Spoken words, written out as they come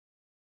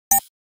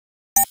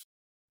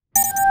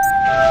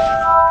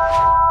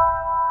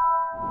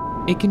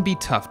It can be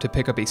tough to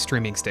pick up a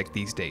streaming stick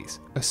these days,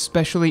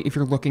 especially if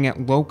you're looking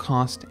at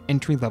low-cost,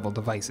 entry-level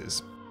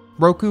devices.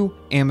 Roku,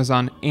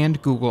 Amazon,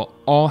 and Google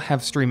all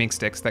have streaming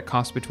sticks that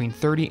cost between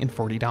 $30 and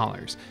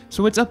 $40,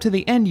 so it's up to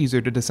the end user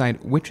to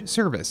decide which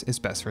service is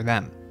best for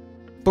them.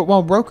 But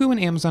while Roku and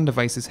Amazon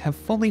devices have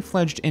fully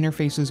fledged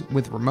interfaces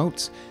with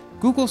remotes,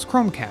 Google's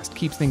Chromecast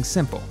keeps things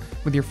simple,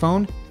 with your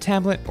phone,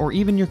 tablet, or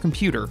even your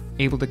computer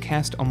able to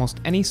cast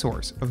almost any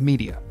source of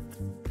media.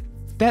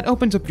 That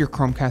opens up your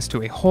Chromecast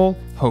to a whole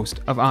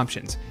host of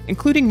options,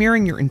 including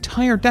mirroring your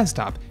entire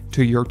desktop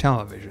to your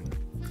television.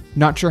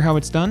 Not sure how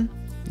it's done?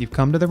 You've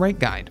come to the right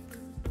guide.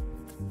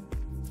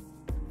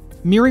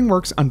 Mirroring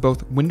works on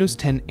both Windows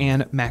 10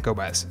 and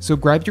macOS, so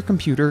grab your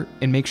computer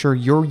and make sure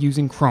you're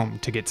using Chrome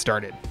to get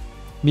started.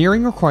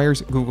 Mirroring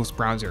requires Google's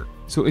browser,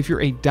 so if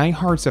you're a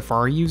die-hard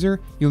Safari user,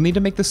 you'll need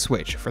to make the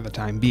switch for the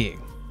time being.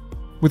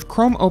 With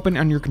Chrome open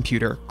on your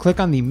computer, click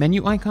on the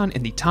menu icon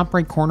in the top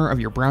right corner of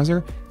your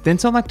browser, then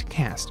select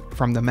Cast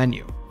from the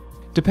menu.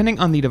 Depending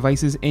on the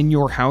devices in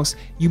your house,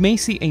 you may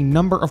see a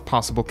number of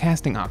possible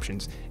casting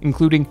options,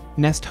 including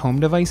Nest Home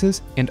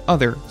devices and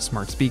other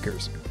smart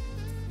speakers.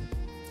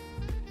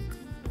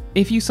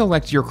 If you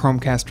select your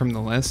Chromecast from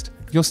the list,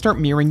 you'll start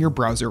mirroring your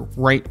browser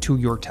right to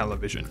your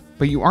television,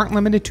 but you aren't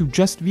limited to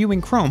just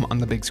viewing Chrome on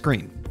the big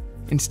screen.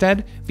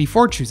 Instead,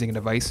 before choosing a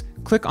device,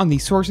 click on the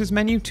Sources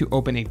menu to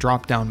open a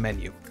drop-down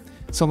menu.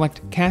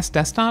 Select Cast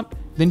Desktop,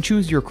 then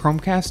choose your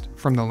Chromecast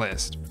from the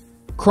list.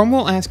 Chrome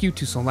will ask you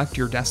to select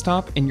your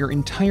desktop and your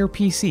entire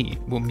PC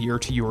will mirror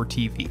to your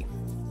TV.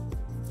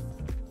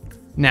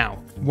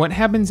 Now, what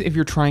happens if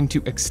you're trying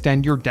to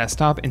extend your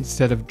desktop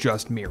instead of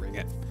just mirroring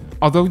it?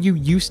 Although you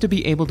used to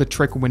be able to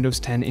trick Windows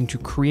 10 into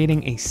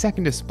creating a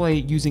second display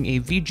using a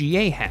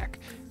VGA hack,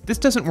 this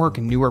doesn't work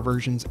in newer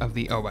versions of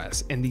the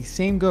OS, and the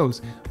same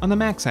goes on the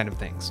Mac side of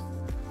things.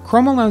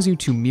 Chrome allows you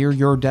to mirror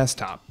your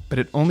desktop, but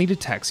it only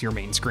detects your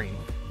main screen.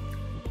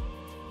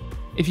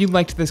 If you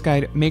liked this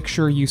guide, make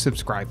sure you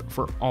subscribe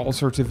for all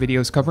sorts of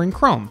videos covering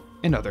Chrome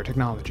and other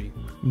technology.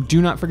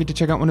 Do not forget to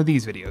check out one of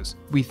these videos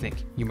we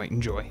think you might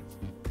enjoy.